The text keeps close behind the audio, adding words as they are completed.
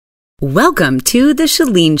Welcome to The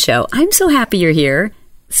Chalene Show. I'm so happy you're here.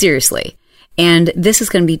 Seriously. And this is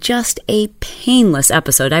going to be just a painless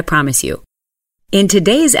episode, I promise you. In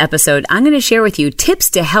today's episode, I'm going to share with you tips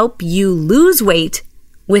to help you lose weight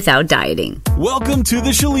without dieting. Welcome to The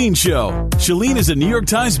Chalene Show. Chalene is a New York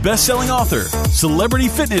Times bestselling author, celebrity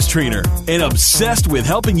fitness trainer, and obsessed with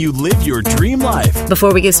helping you live your dream life.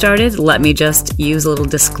 Before we get started, let me just use a little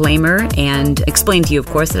disclaimer and explain to you, of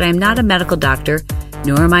course, that I'm not a medical doctor,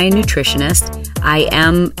 nor am I a nutritionist. I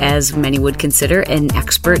am, as many would consider, an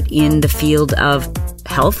expert in the field of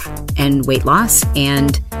health and weight loss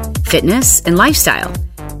and fitness and lifestyle.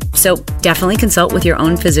 So definitely consult with your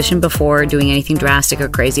own physician before doing anything drastic or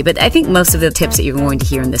crazy. But I think most of the tips that you're going to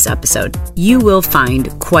hear in this episode, you will find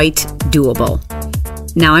quite doable.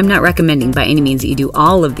 Now, I'm not recommending by any means that you do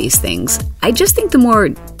all of these things. I just think the more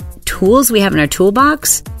tools we have in our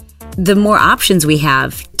toolbox, the more options we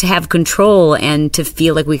have to have control and to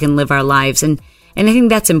feel like we can live our lives. And I think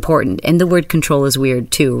that's important. And the word control is weird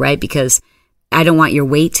too, right? Because I don't want your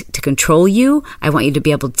weight to control you. I want you to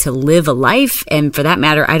be able to live a life. And for that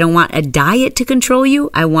matter, I don't want a diet to control you.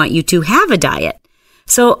 I want you to have a diet.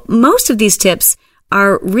 So most of these tips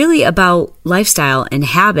are really about lifestyle and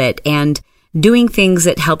habit and doing things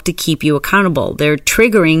that help to keep you accountable. They're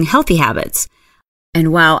triggering healthy habits.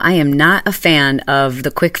 And while I am not a fan of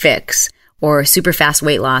the quick fix or super fast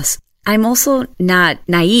weight loss, I'm also not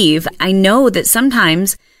naive. I know that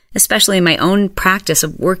sometimes, especially in my own practice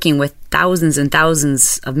of working with thousands and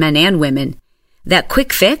thousands of men and women, that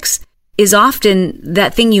quick fix is often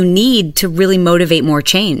that thing you need to really motivate more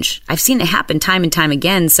change. I've seen it happen time and time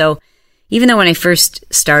again. So even though when I first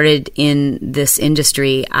started in this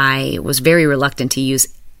industry, I was very reluctant to use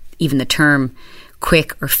even the term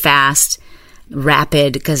quick or fast,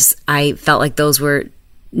 rapid, because I felt like those were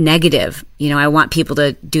negative. You know, I want people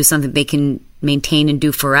to do something they can maintain and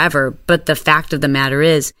do forever. But the fact of the matter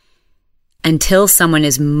is, until someone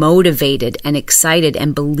is motivated and excited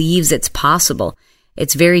and believes it's possible,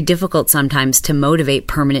 it's very difficult sometimes to motivate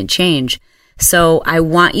permanent change. So I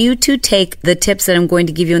want you to take the tips that I'm going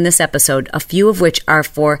to give you in this episode, a few of which are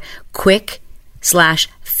for quick/fast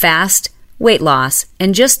weight loss,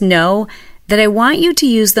 and just know that I want you to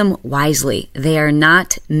use them wisely. They are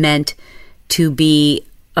not meant to be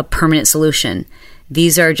a permanent solution.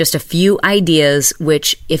 These are just a few ideas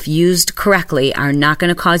which, if used correctly, are not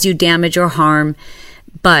going to cause you damage or harm.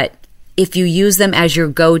 But if you use them as your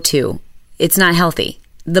go-to, it's not healthy.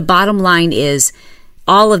 The bottom line is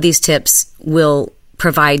all of these tips will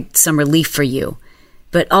provide some relief for you.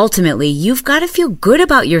 But ultimately, you've got to feel good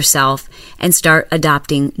about yourself and start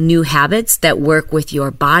adopting new habits that work with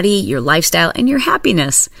your body, your lifestyle, and your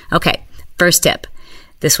happiness. Okay, first tip.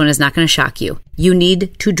 This one is not going to shock you. You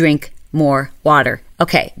need to drink more water.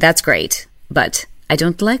 Okay, that's great, but I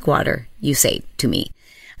don't like water, you say to me.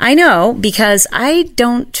 I know, because I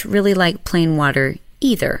don't really like plain water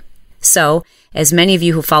either. So, as many of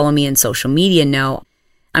you who follow me in social media know,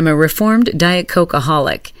 I'm a reformed Diet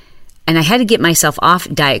Coke-aholic, and I had to get myself off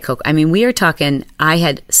Diet Coke. I mean, we are talking, I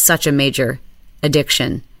had such a major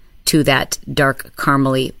addiction to that dark,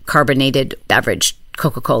 caramely, carbonated beverage,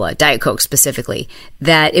 Coca-Cola, Diet Coke specifically,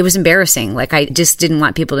 that it was embarrassing. Like, I just didn't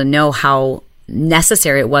want people to know how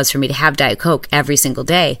necessary it was for me to have Diet Coke every single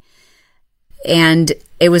day. And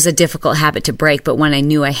it was a difficult habit to break, but one I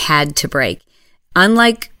knew I had to break.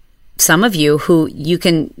 Unlike some of you who you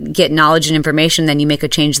can get knowledge and information, then you make a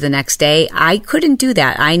change the next day, I couldn't do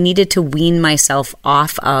that. I needed to wean myself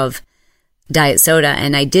off of diet soda,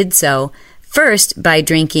 and I did so first by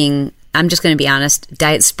drinking, I'm just going to be honest,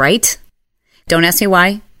 Diet Sprite. Don't ask me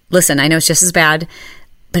why. Listen, I know it's just as bad,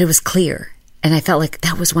 but it was clear. And I felt like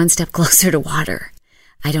that was one step closer to water.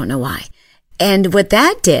 I don't know why. And what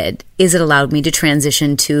that did is it allowed me to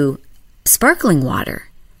transition to sparkling water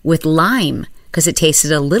with lime, because it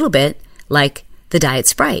tasted a little bit like the Diet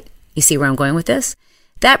Sprite. You see where I'm going with this?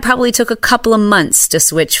 That probably took a couple of months to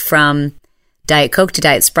switch from Diet Coke to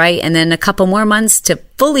Diet Sprite, and then a couple more months to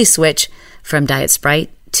fully switch from Diet Sprite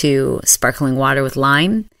to sparkling water with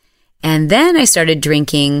lime. And then I started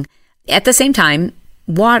drinking, at the same time,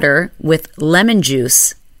 water with lemon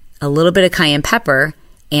juice, a little bit of cayenne pepper,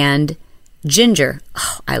 and ginger.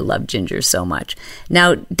 Oh, I love ginger so much.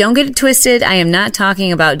 Now, don't get it twisted. I am not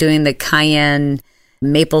talking about doing the cayenne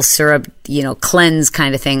maple syrup, cleanse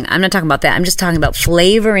kind of thing. I'm not talking about that. I'm just talking about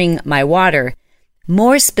flavoring my water.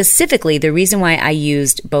 More specifically, the reason why I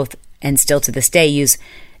used both, and still to this day use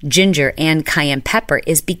ginger and cayenne pepper,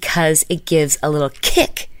 is because it gives a little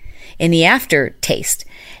kick in the aftertaste.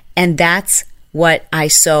 And that's what I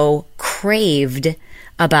so craved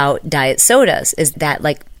about diet sodas, is that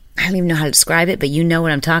like I don't even know how to describe it, but you know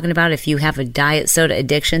what I'm talking about. If you have a diet soda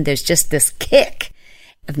addiction, there's just this kick.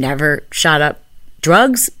 I've never shot up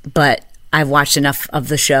drugs, but I've watched enough of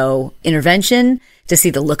the show Intervention to see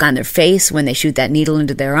the look on their face when they shoot that needle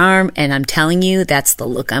into their arm. And I'm telling you, that's the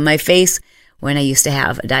look on my face when I used to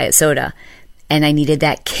have a diet soda. And I needed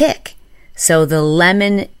that kick. So the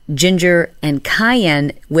lemon, ginger, and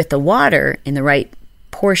cayenne with the water in the right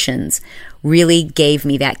portions really gave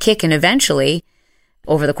me that kick. And eventually,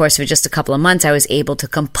 over the course of just a couple of months, I was able to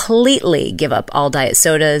completely give up all diet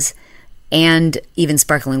sodas and even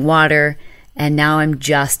sparkling water. And now I'm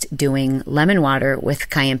just doing lemon water with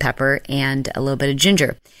cayenne pepper and a little bit of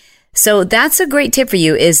ginger. So that's a great tip for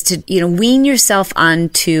you, is to, wean yourself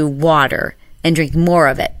onto water and drink more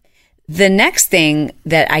of it. The next thing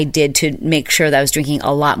that I did to make sure that I was drinking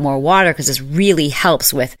a lot more water, because this really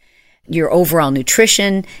helps with your overall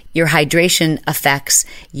nutrition, your hydration affects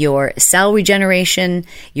your cell regeneration,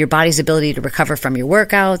 your body's ability to recover from your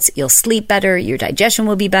workouts, you'll sleep better, your digestion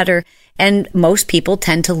will be better, and most people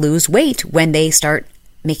tend to lose weight when they start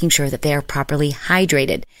making sure that they are properly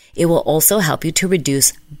hydrated. It will also help you to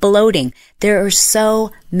reduce bloating. There are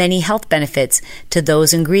so many health benefits to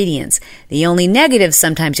those ingredients. The only negative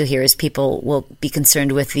sometimes you'll hear is people will be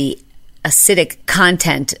concerned with the acidic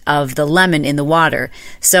content of the lemon in the water.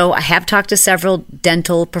 So I have talked to several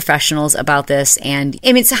dental professionals about this, and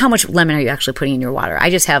it's how much lemon are you actually putting in your water?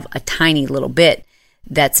 I just have a tiny little bit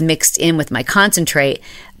that's mixed in with my concentrate.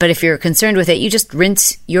 But if you're concerned with it, you just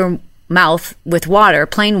rinse your mouth with water,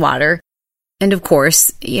 plain water. And of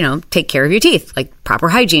course, take care of your teeth, like proper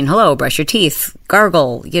hygiene. Hello, brush your teeth,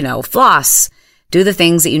 gargle, floss, do the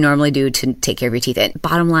things that you normally do to take care of your teeth. And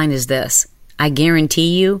bottom line is this: I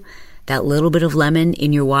guarantee you that little bit of lemon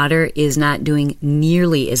in your water is not doing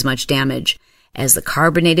nearly as much damage as the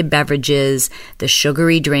carbonated beverages, the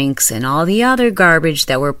sugary drinks, and all the other garbage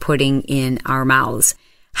that we're putting in our mouths.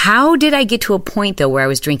 How did I get to a point, though, where I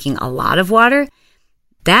was drinking a lot of water?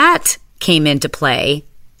 That came into play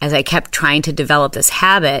as I kept trying to develop this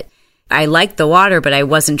habit. I liked the water, but I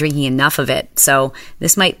wasn't drinking enough of it. So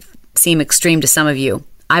this might seem extreme to some of you.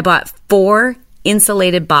 I bought 4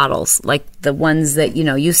 insulated bottles, like the ones that,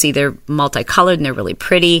 you see, they're multicolored and they're really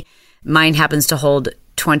pretty. Mine happens to hold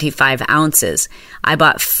 25 ounces. I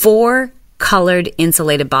bought 4 colored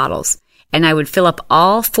insulated bottles, and I would fill up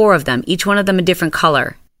all 4 of them, each one of them a different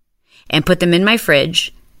color, and put them in my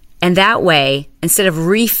fridge. And that way, instead of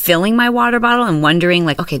refilling my water bottle and wondering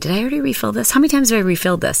okay, did I already refill this? How many times have I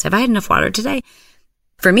refilled this? Have I had enough water today?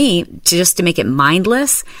 For me, to make it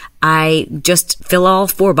mindless, I just fill all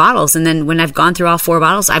 4 bottles. And then when I've gone through all 4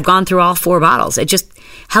 bottles, I've gone through all 4 bottles. It just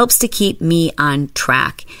helps to keep me on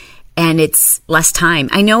track. And it's less time.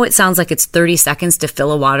 I know it sounds like it's 30 seconds to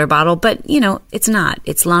fill a water bottle, but it's not.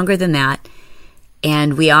 It's longer than that.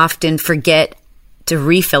 And we often forget to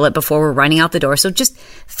refill it before we're running out the door. So just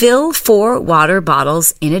fill 4 water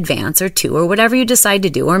bottles in advance, or 2, or whatever you decide to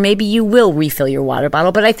do. Or maybe you will refill your water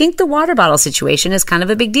bottle. But I think the water bottle situation is kind of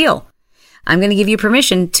a big deal. I'm going to give you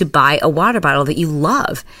permission to buy a water bottle that you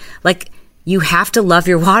love. You have to love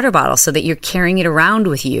your water bottle so that you're carrying it around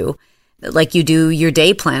with you, like you do your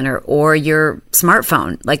day planner or your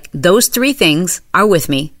smartphone. Those 3 things are with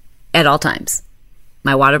me at all times.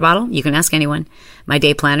 My water bottle, you can ask anyone, my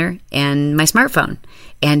day planner, and my smartphone.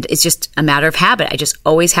 And it's just a matter of habit. I just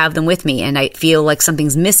always have them with me, and I feel like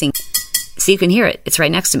something's missing. So you can hear it. It's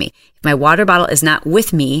right next to me. If my water bottle is not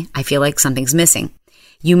with me, I feel like something's missing.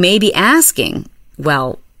 You may be asking,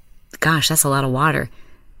 well, gosh, that's a lot of water.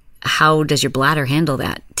 How does your bladder handle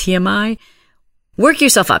that? TMI? Work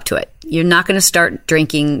yourself up to it. You're not going to start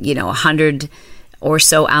drinking, 100 or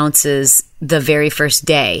so ounces the very first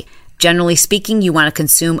day. Generally speaking, you want to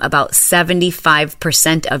consume about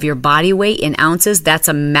 75% of your body weight in ounces. That's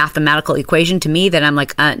a mathematical equation to me that I'm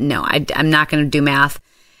no, I'm not going to do math.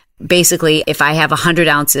 Basically, if I have 100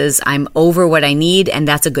 ounces, I'm over what I need, and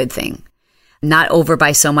that's a good thing. Not over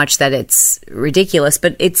by so much that it's ridiculous,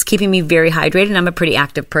 but it's keeping me very hydrated. I'm a pretty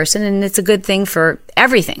active person, and it's a good thing for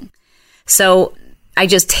everything. So I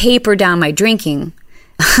just taper down my drinking.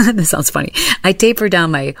 This sounds funny. I taper down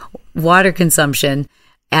my water consumption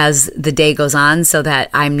as the day goes on so that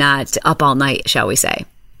I'm not up all night, shall we say.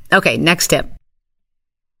 Okay, next tip.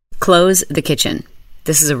 Close the kitchen.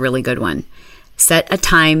 This is a really good one. Set a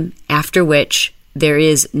time after which there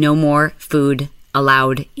is no more food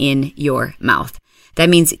allowed in your mouth. That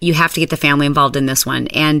means you have to get the family involved in this one.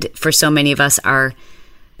 And for so many of us,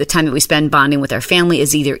 the time that we spend bonding with our family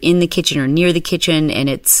is either in the kitchen or near the kitchen, and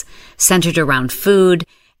it's centered around food.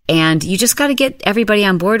 And you just got to get everybody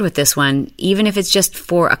on board with this one, even if it's just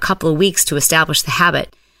for a couple of weeks to establish the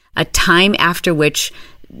habit. A time after which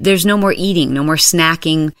there's no more eating, no more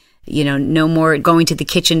snacking, no more going to the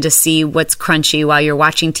kitchen to see what's crunchy while you're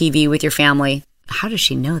watching TV with your family. How does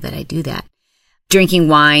she know that I do that? Drinking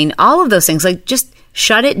wine, all of those things. Like, just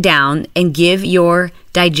shut it down and give your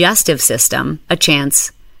digestive system a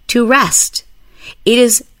chance to rest. It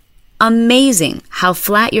is amazing how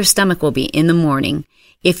flat your stomach will be in the morning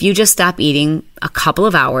if you just stop eating a couple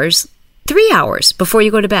of hours, 3 hours before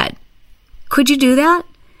you go to bed. Could you do that?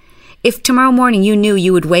 If tomorrow morning you knew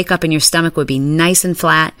you would wake up and your stomach would be nice and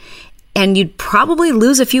flat, and you'd probably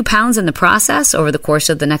lose a few pounds in the process over the course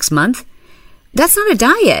of the next month, that's not a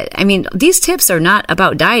diet. I mean, these tips are not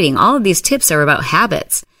about dieting. All of these tips are about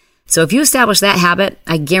habits. So if you establish that habit,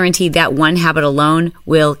 I guarantee that one habit alone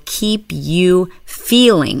will keep you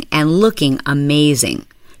feeling and looking amazing.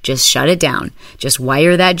 Just shut it down. Just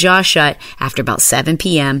wire that jaw shut after about 7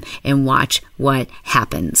 p.m. and watch what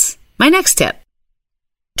happens. My next tip.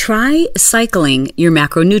 Try cycling your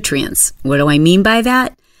macronutrients. What do I mean by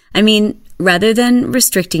that? I mean, rather than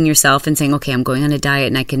restricting yourself and saying, okay, I'm going on a diet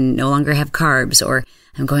and I can no longer have carbs, or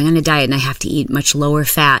I'm going on a diet and I have to eat much lower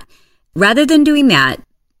fat. Rather than doing that,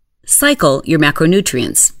 cycle your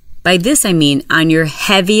macronutrients. By this, I mean on your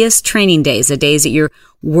heaviest training days, the days that you're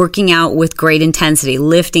working out with great intensity,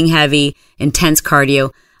 lifting heavy, intense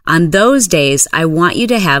cardio. On those days, I want you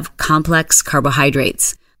to have complex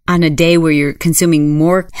carbohydrates. On a day where you're consuming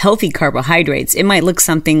more healthy carbohydrates, it might look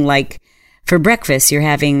something like, for breakfast, you're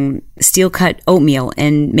having steel-cut oatmeal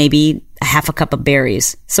and maybe a half a cup of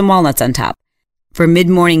berries, some walnuts on top. For a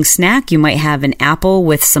mid-morning snack, you might have an apple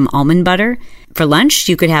with some almond butter. For lunch,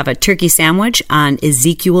 you could have a turkey sandwich on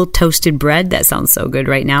Ezekiel toasted bread. That sounds so good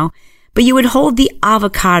right now. But you would hold the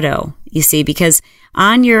avocado, you see, because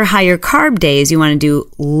on your higher carb days, you want to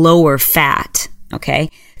do lower fat, okay?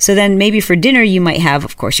 So then maybe for dinner, you might have,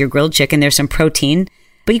 of course, your grilled chicken. There's some protein.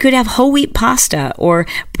 But you could have whole wheat pasta or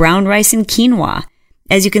brown rice and quinoa.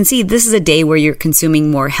 As you can see, this is a day where you're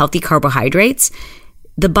consuming more healthy carbohydrates.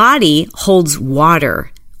 The body holds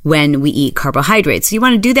water when we eat carbohydrates. So you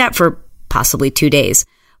want to do that for possibly 2 days,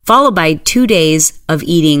 followed by 2 days of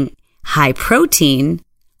eating high protein,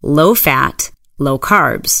 low fat, low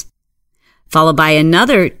carbs, followed by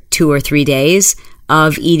another 2 or 3 days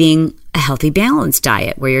of eating a healthy balanced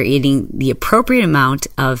diet where you're eating the appropriate amount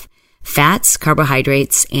of fats,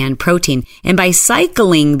 carbohydrates, and protein. And by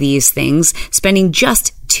cycling these things, spending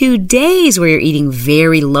just 2 days where you're eating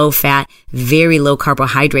very low fat, very low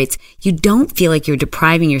carbohydrates, you don't feel like you're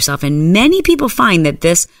depriving yourself. And many people find that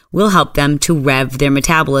this will help them to rev their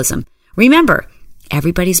metabolism. Remember,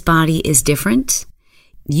 everybody's body is different.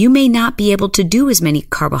 You may not be able to do as many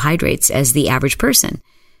carbohydrates as the average person.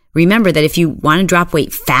 Remember that if you want to drop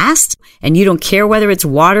weight fast and you don't care whether it's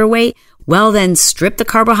water weight, well, then strip the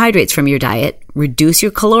carbohydrates from your diet, reduce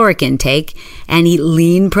your caloric intake, and eat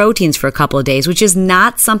lean proteins for a couple of days, which is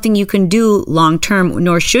not something you can do long term,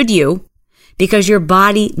 nor should you, because your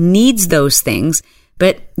body needs those things.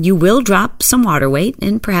 But you will drop some water weight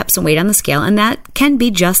and perhaps some weight on the scale, and that can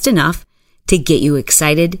be just enough to get you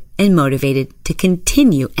excited and motivated to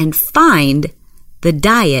continue and find the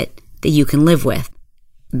diet that you can live with.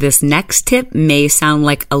 This next tip may sound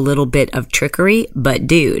like a little bit of trickery, but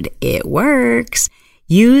dude, it works.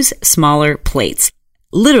 Use smaller plates.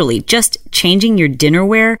 Literally, just changing your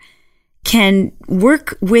dinnerware can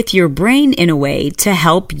work with your brain in a way to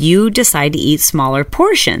help you decide to eat smaller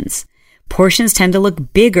portions. Portions tend to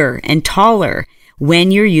look bigger and taller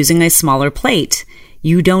when you're using a smaller plate.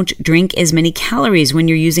 You don't drink as many calories when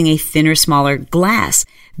you're using a thinner, smaller glass.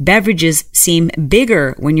 Beverages seem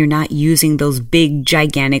bigger when you're not using those big,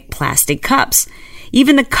 gigantic plastic cups.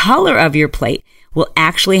 Even the color of your plate will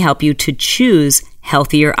actually help you to choose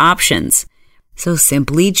healthier options. So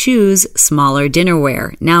simply choose smaller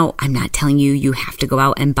dinnerware. Now, I'm not telling you you have to go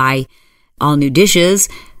out and buy all new dishes,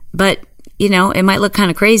 but, it might look kind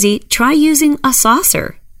of crazy. Try using a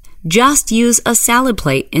saucer. Just use a salad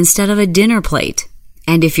plate instead of a dinner plate.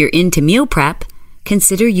 And if you're into meal prep,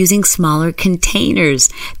 consider using smaller containers.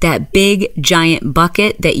 That big, giant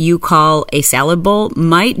bucket that you call a salad bowl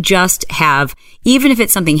might just have, even if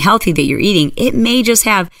it's something healthy that you're eating, it may just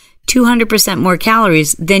have 200% more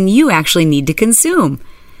calories than you actually need to consume.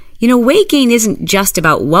 Weight gain isn't just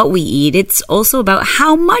about what we eat, it's also about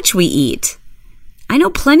how much we eat. I know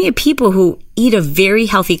plenty of people who eat a very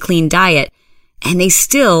healthy, clean diet, and they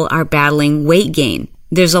still are battling weight gain.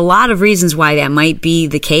 There's a lot of reasons why that might be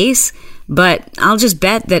the case, but I'll just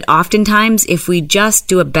bet that oftentimes if we just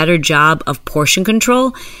do a better job of portion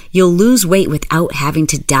control, you'll lose weight without having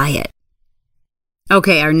to diet.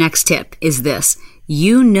 Okay, our next tip is this.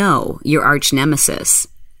 You know your arch nemesis.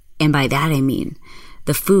 And by that I mean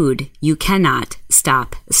the food you cannot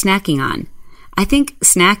stop snacking on. I think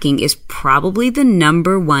snacking is probably the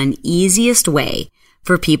number one easiest way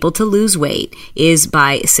for people to lose weight is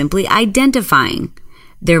by simply identifying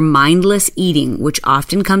their mindless eating, which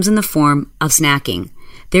often comes in the form of snacking.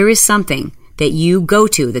 There is something that you go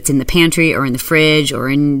to that's in the pantry or in the fridge or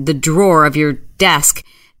in the drawer of your desk.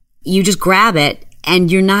 You just grab it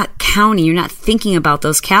and you're not counting, you're not thinking about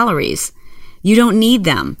those calories. You don't need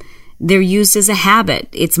them. They're used as a habit.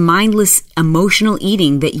 It's mindless emotional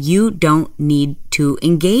eating that you don't need to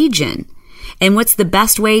engage in. And what's the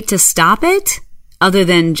best way to stop it other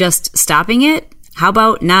than just stopping it? How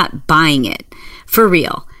about not buying it? For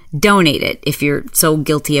real. Donate it if you're so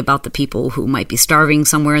guilty about the people who might be starving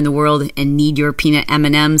somewhere in the world and need your peanut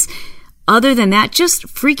M&Ms. Other than that, just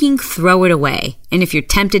freaking throw it away. And if you're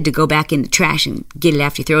tempted to go back in the trash and get it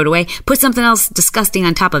after you throw it away, put something else disgusting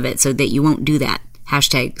on top of it so that you won't do that.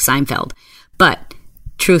 Hashtag Seinfeld. But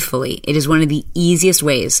truthfully, it is one of the easiest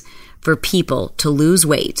ways for people to lose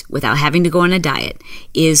weight without having to go on a diet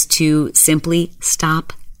is to simply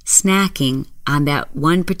stop snacking on that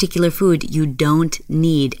one particular food you don't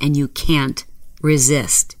need and you can't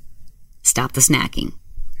resist. Stop the snacking.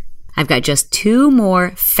 I've got just 2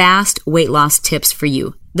 more fast weight loss tips for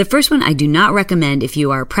you. The first one I do not recommend if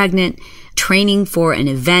you are pregnant, training for an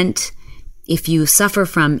event, if you suffer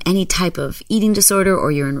from any type of eating disorder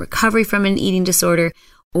or you're in recovery from an eating disorder,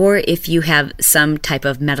 or if you have some type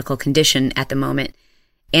of medical condition at the moment.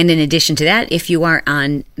 And in addition to that, if you are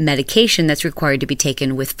on medication that's required to be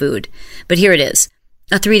taken with food. But here it is,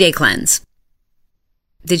 a 3-day cleanse.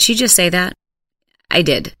 Did she just say that? I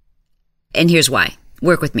did. And here's why.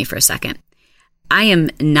 Work with me for a second. I am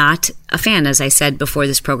not a fan, as I said before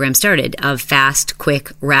this program started, of fast,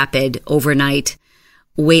 quick, rapid, overnight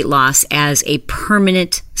weight loss as a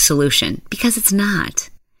permanent solution, because it's not.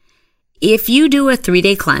 If you do a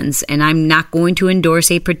 3-day cleanse, and I'm not going to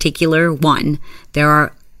endorse a particular one, there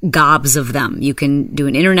are gobs of them. You can do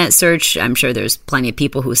an internet search. I'm sure there's plenty of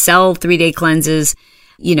people who sell 3-day cleanses.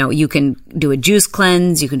 You know, you can do a juice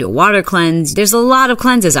cleanse. You can do a water cleanse. There's a lot of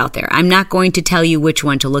cleanses out there. I'm not going to tell you which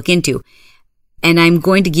one to look into. And I'm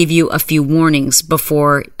going to give you a few warnings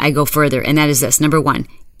before I go further. And that is this. Number 1,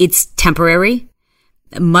 it's temporary.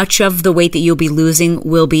 Much of the weight that you'll be losing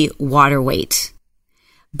will be water weight.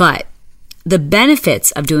 But the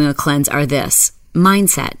benefits of doing a cleanse are this.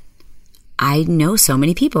 Mindset. I know so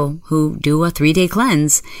many people who do a 3-day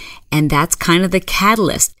cleanse, and that's kind of the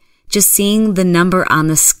catalyst. Just seeing the number on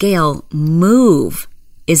the scale move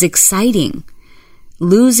is exciting.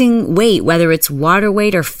 Losing weight, whether it's water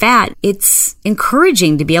weight or fat, it's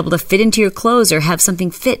encouraging to be able to fit into your clothes or have something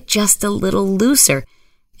fit just a little looser.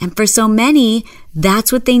 And for so many,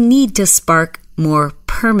 that's what they need to spark more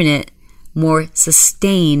permanent, more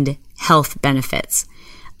sustained health benefits.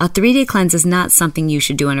 A 3-day cleanse is not something you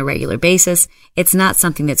should do on a regular basis. It's not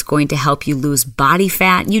something that's going to help you lose body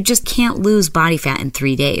fat. You just can't lose body fat in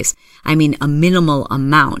 3 days. I mean, a minimal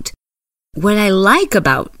amount. What I like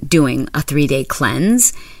about doing a 3-day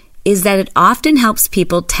cleanse is that it often helps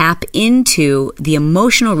people tap into the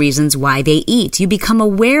emotional reasons why they eat. You become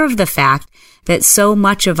aware of the fact that so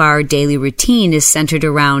much of our daily routine is centered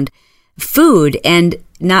around food, and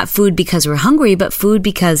not food because we're hungry, but food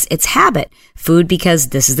because it's habit. Food because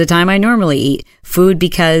this is the time I normally eat. Food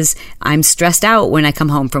because I'm stressed out when I come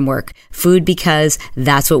home from work. Food because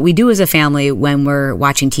that's what we do as a family when we're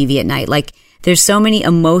watching TV at night. Like, there's so many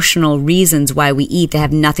emotional reasons why we eat that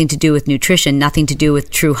have nothing to do with nutrition, nothing to do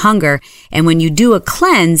with true hunger. And when you do a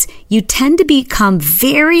cleanse, you tend to become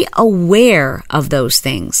very aware of those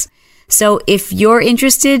things. So if you're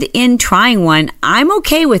interested in trying one, I'm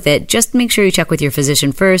okay with it. Just make sure you check with your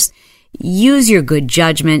physician first. Use your good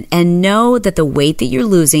judgment and know that the weight that you're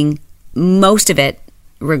losing, most of it,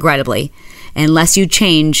 regrettably, unless you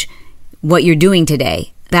change what you're doing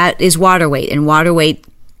today, that is water weight. And water weight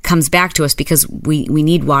comes back to us because we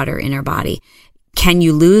need water in our body. Can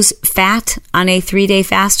you lose fat on a 3-day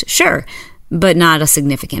fast? Sure, but not a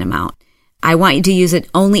significant amount. I want you to use it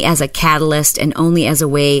only as a catalyst and only as a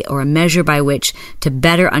way or a measure by which to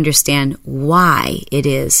better understand why it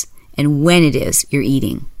is and when it is you're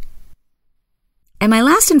eating. And my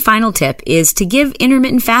last and final tip is to give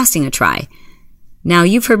intermittent fasting a try. Now,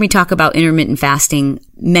 you've heard me talk about intermittent fasting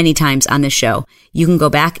many times on this show. You can go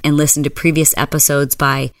back and listen to previous episodes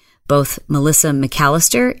by both Melissa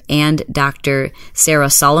McAllister and Dr. Sarah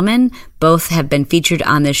Solomon. Both have been featured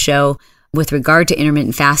on this show with regard to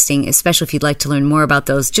intermittent fasting, especially if you'd like to learn more about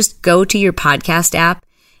those. Just go to your podcast app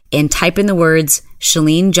and type in the words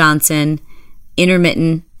Chalene Johnson,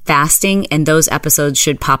 intermittent fasting, and those episodes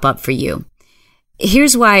should pop up for you.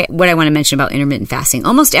 Here's what I want to mention about intermittent fasting.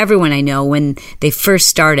 Almost everyone I know, when they first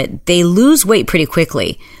start it, they lose weight pretty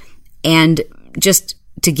quickly. And just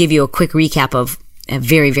to give you a quick recap of a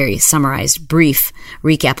very, very summarized, brief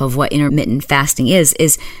recap of what intermittent fasting is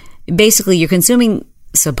basically you're consuming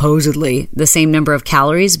supposedly the same number of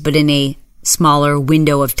calories, but in a smaller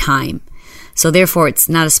window of time. So therefore, it's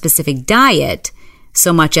not a specific diet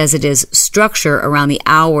so much as it is structure around the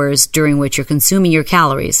hours during which you're consuming your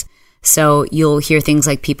calories. So you'll hear things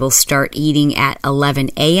like people start eating at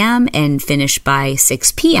 11 a.m. and finish by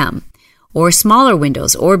 6 p.m. or smaller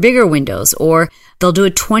windows or bigger windows, or they'll do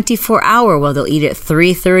a 24-hour where they'll eat at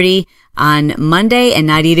 3:30 on Monday and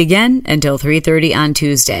not eat again until 3:30 on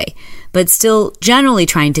Tuesday, but still generally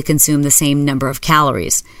trying to consume the same number of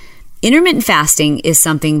calories. Intermittent fasting is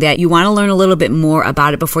something that you want to learn a little bit more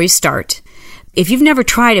about it before you start. If you've never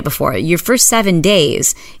tried it before, your first 7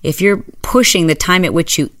 days, if you're pushing the time at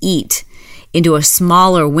which you eat into a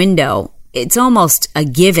smaller window, it's almost a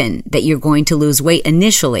given that you're going to lose weight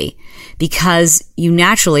initially because you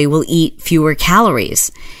naturally will eat fewer calories.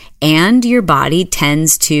 And your body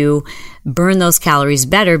tends to burn those calories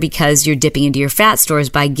better because you're dipping into your fat stores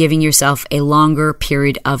by giving yourself a longer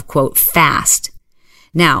period of, quote, fast.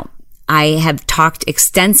 Now, I have talked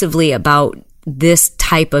extensively about this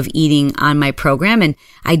type of eating on my program, and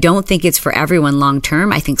I don't think it's for everyone long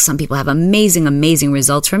term. I think some people have amazing, amazing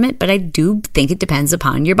results from it, but I do think it depends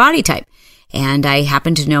upon your body type. And I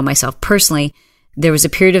happen to know myself personally, there was a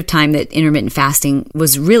period of time that intermittent fasting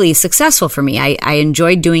was really successful for me. I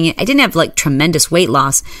enjoyed doing it. I didn't have like tremendous weight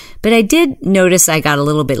loss, but I did notice I got a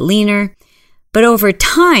little bit leaner. But over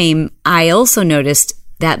time, I also noticed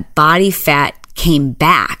that body fat came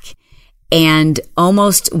back, and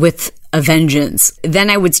almost with a vengeance. Then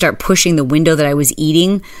I would start pushing the window that I was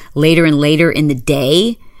eating later and later in the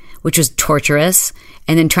day, which was torturous,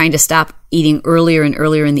 and then trying to stop eating earlier and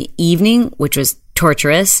earlier in the evening, which was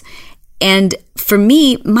torturous. And for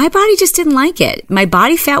me, my body just didn't like it. My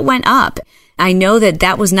body fat went up. I know that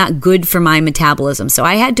that was not good for my metabolism. So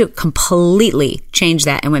I had to completely change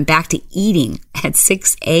that and went back to eating at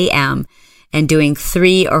 6 a.m. and doing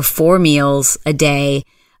 3 or 4 meals a day,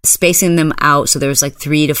 spacing them out so there was like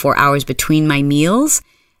 3 to 4 hours between my meals.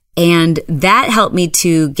 And that helped me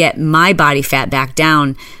to get my body fat back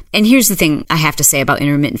down. And here's the thing I have to say about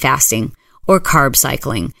intermittent fasting or carb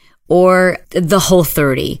cycling or the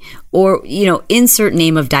Whole30 or, insert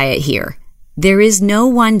name of diet here. There is no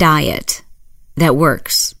one diet that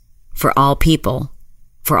works for all people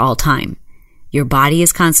for all time. Your body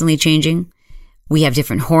is constantly changing. We have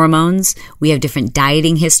different hormones. We have different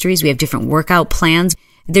dieting histories. We have different workout plans.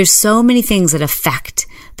 There's so many things that affect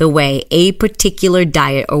the way a particular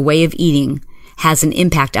diet or way of eating has an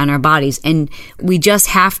impact on our bodies. And we just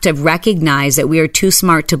have to recognize that we are too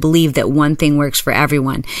smart to believe that one thing works for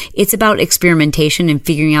everyone. It's about experimentation and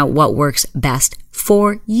figuring out what works best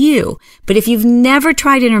for you. But if you've never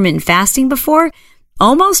tried intermittent fasting before,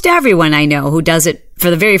 almost everyone I know who does it for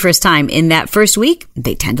the very first time in that first week,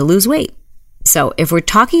 they tend to lose weight. So if we're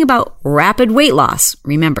talking about rapid weight loss,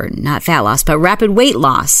 remember, not fat loss, but rapid weight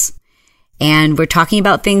loss, and we're talking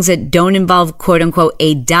about things that don't involve, quote unquote,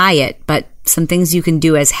 a diet, but some things you can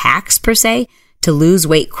do as hacks per se to lose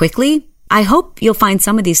weight quickly, I hope you'll find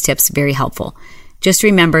some of these tips very helpful. Just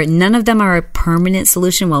remember, none of them are a permanent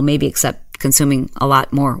solution, well, maybe except consuming a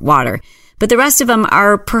lot more water. But the rest of them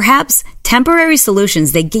are perhaps temporary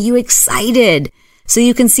solutions that get you excited so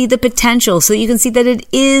you can see the potential, so you can see that it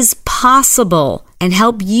is possible and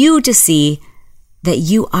help you to see that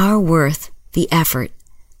you are worth the effort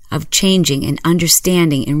of changing and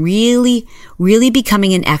understanding and really, really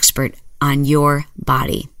becoming an expert on your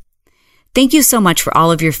body. Thank you so much for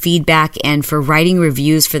all of your feedback and for writing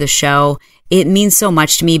reviews for the show. It means so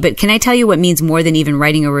much to me, but can I tell you what means more than even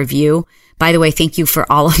writing a review? By the way, thank you for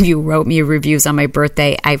all of you who wrote me reviews on my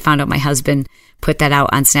birthday. I found out my husband put that out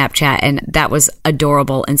on Snapchat, and that was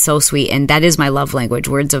adorable and so sweet. And that is my love language,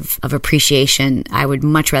 words of appreciation. I would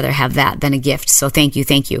much rather have that than a gift. So thank you,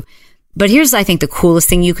 thank you. But here's, I think, the coolest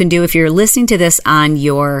thing you can do if you're listening to this on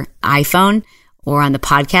your iPhone or on the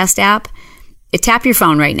podcast app. Tap your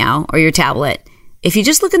phone right now or your tablet. If you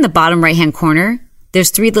just look in the bottom right-hand corner, there's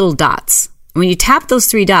 3 little dots. When you tap those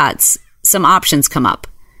 3 dots, some options come up.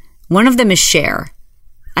 One of them is share.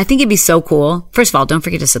 I think it'd be so cool. First of all, don't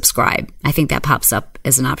forget to subscribe. I think that pops up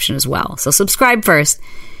as an option as well. So subscribe first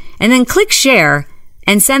and then click share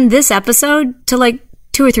and send this episode to like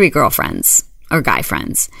 2 or 3 girlfriends or guy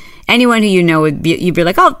friends. Anyone who you know, you'd be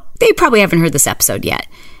like, oh, they probably haven't heard this episode yet.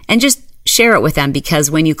 And just share it with them, because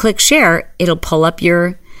when you click share, it'll pull up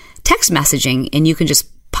your text messaging and you can just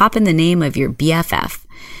pop pop in the name of your BFF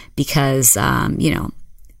because,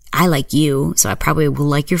 I like you, so I probably will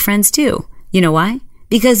like your friends too. You know why?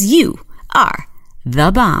 Because you are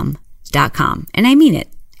thebomb.com. And I mean it.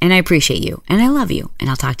 And I appreciate you. And I love you. And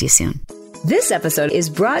I'll talk to you soon. This episode is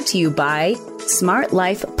brought to you by Smart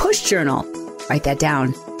Life Push Journal. Write that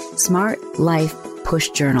down.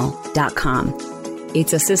 smartlifepushjournal.com.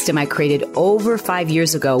 It's a system I created over 5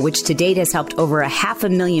 years ago, which to date has helped over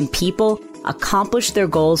 500,000 people accomplish their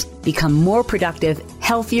goals, become more productive,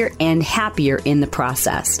 healthier, and happier in the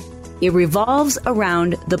process. It revolves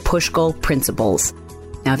around the push goal principles.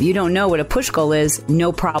 Now, if you don't know what a push goal is,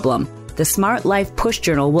 no problem. The Smart Life Push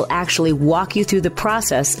Journal will actually walk you through the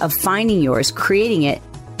process of finding yours, creating it,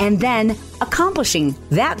 and then accomplishing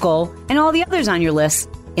that goal and all the others on your list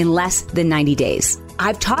in less than 90 days.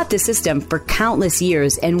 I've taught this system for countless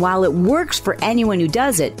years, and while it works for anyone who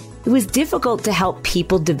does it, it was difficult to help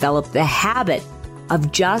people develop the habit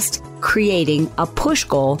of just creating a push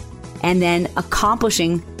goal and then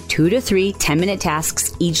accomplishing 2 to 3 10-minute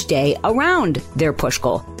tasks each day around their push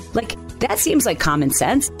goal. That seems like common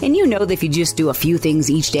sense, and you know that if you just do a few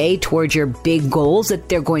things each day towards your big goals that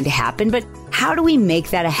they're going to happen, but how do we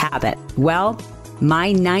make that a habit? Well,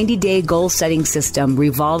 my 90-day goal setting system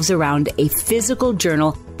revolves around a physical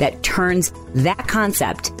journal that turns that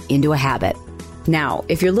concept into a habit. Now,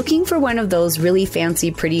 if you're looking for one of those really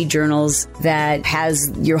fancy, pretty journals that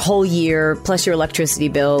has your whole year, plus your electricity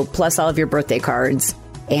bill, plus all of your birthday cards,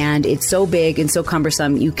 and it's so big and so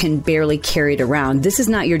cumbersome you can barely carry it around, this is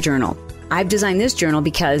not your journal. I've designed this journal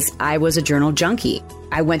because I was a journal junkie.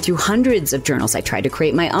 I went through hundreds of journals. I tried to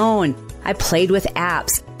create my own. I played with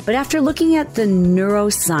apps. But after looking at the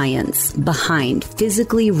neuroscience behind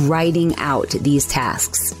physically writing out these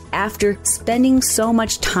tasks, after spending so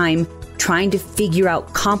much time trying to figure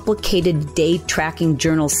out complicated day tracking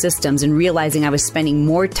journal systems and realizing I was spending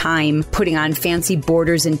more time putting on fancy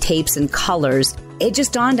borders and tapes and colors, it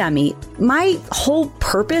just dawned on me, my whole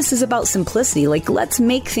purpose is about simplicity. Let's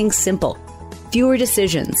make things simple. Fewer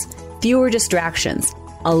decisions, fewer distractions,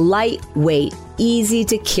 a lightweight, easy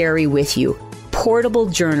to carry with you, portable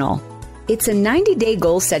journal. It's a 90-day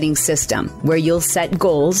goal setting system where you'll set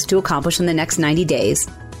goals to accomplish in the next 90 days,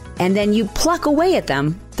 and then you pluck away at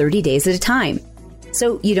them 30 days at a time.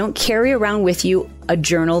 So you don't carry around with you a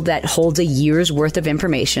journal that holds a year's worth of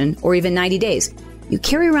information or even 90 days. You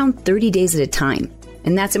carry around 30 days at a time.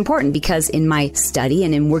 And that's important because in my study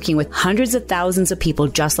and in working with hundreds of thousands of people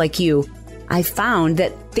just like you, I found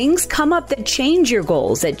that things come up that change your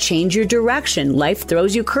goals, that change your direction. Life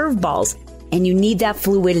throws you curveballs, and you need that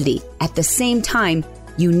fluidity. At the same time,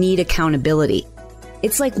 you need accountability.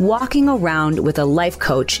 It's like walking around with a life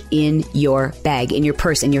coach in your bag, in your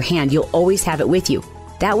purse, in your hand. You'll always have it with you.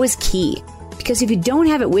 That was key. Because if you don't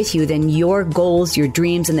have it with you, then your goals, your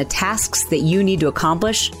dreams, and the tasks that you need to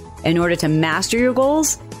accomplish in order to master your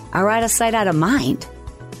goals are out of sight, out of mind.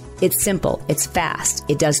 It's simple. It's fast.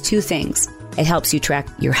 It does 2 things. It helps you track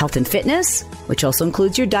your health and fitness, which also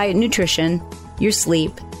includes your diet and nutrition, your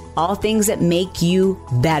sleep, all things that make you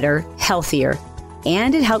better, healthier.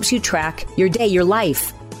 And it helps you track your day, your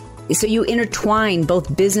life. So you intertwine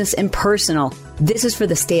both business and personal. This is for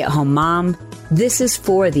the stay-at-home mom. This is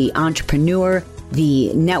for the entrepreneur,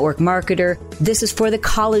 the network marketer. This is for the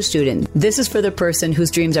college student. This is for the person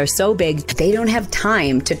whose dreams are so big, they don't have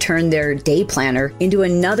time to turn their day planner into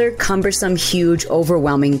another cumbersome, huge,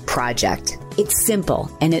 overwhelming project. It's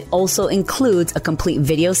simple, and it also includes a complete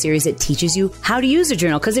video series that teaches you how to use a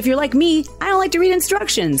journal. Because if you're like me, I don't like to read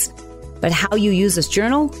instructions. But how you use this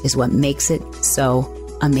journal is what makes it so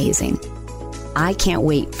amazing. I can't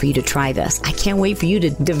wait for you to try this. I can't wait for you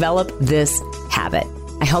to develop this habit.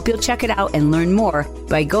 I hope you'll check it out and learn more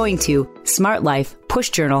by going to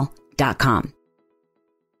smartlifepushjournal.com.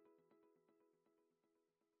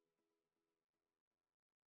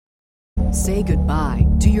 Say goodbye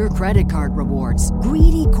to your credit card rewards.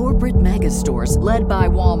 Greedy corporate mega stores, led by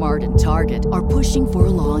Walmart and Target, are pushing for a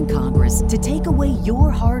law in Congress to take away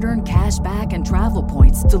your hard-earned cash back and travel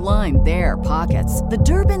points to line their pockets. The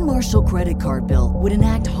Durbin-Marshall credit card bill would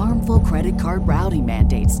enact harmful credit card routing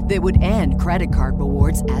mandates that would end credit card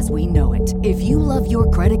rewards as we know it. If you love your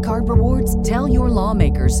credit card rewards, tell your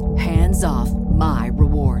lawmakers, hands off my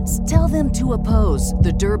rewards. Tell them to oppose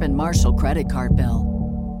the Durbin-Marshall credit card bill.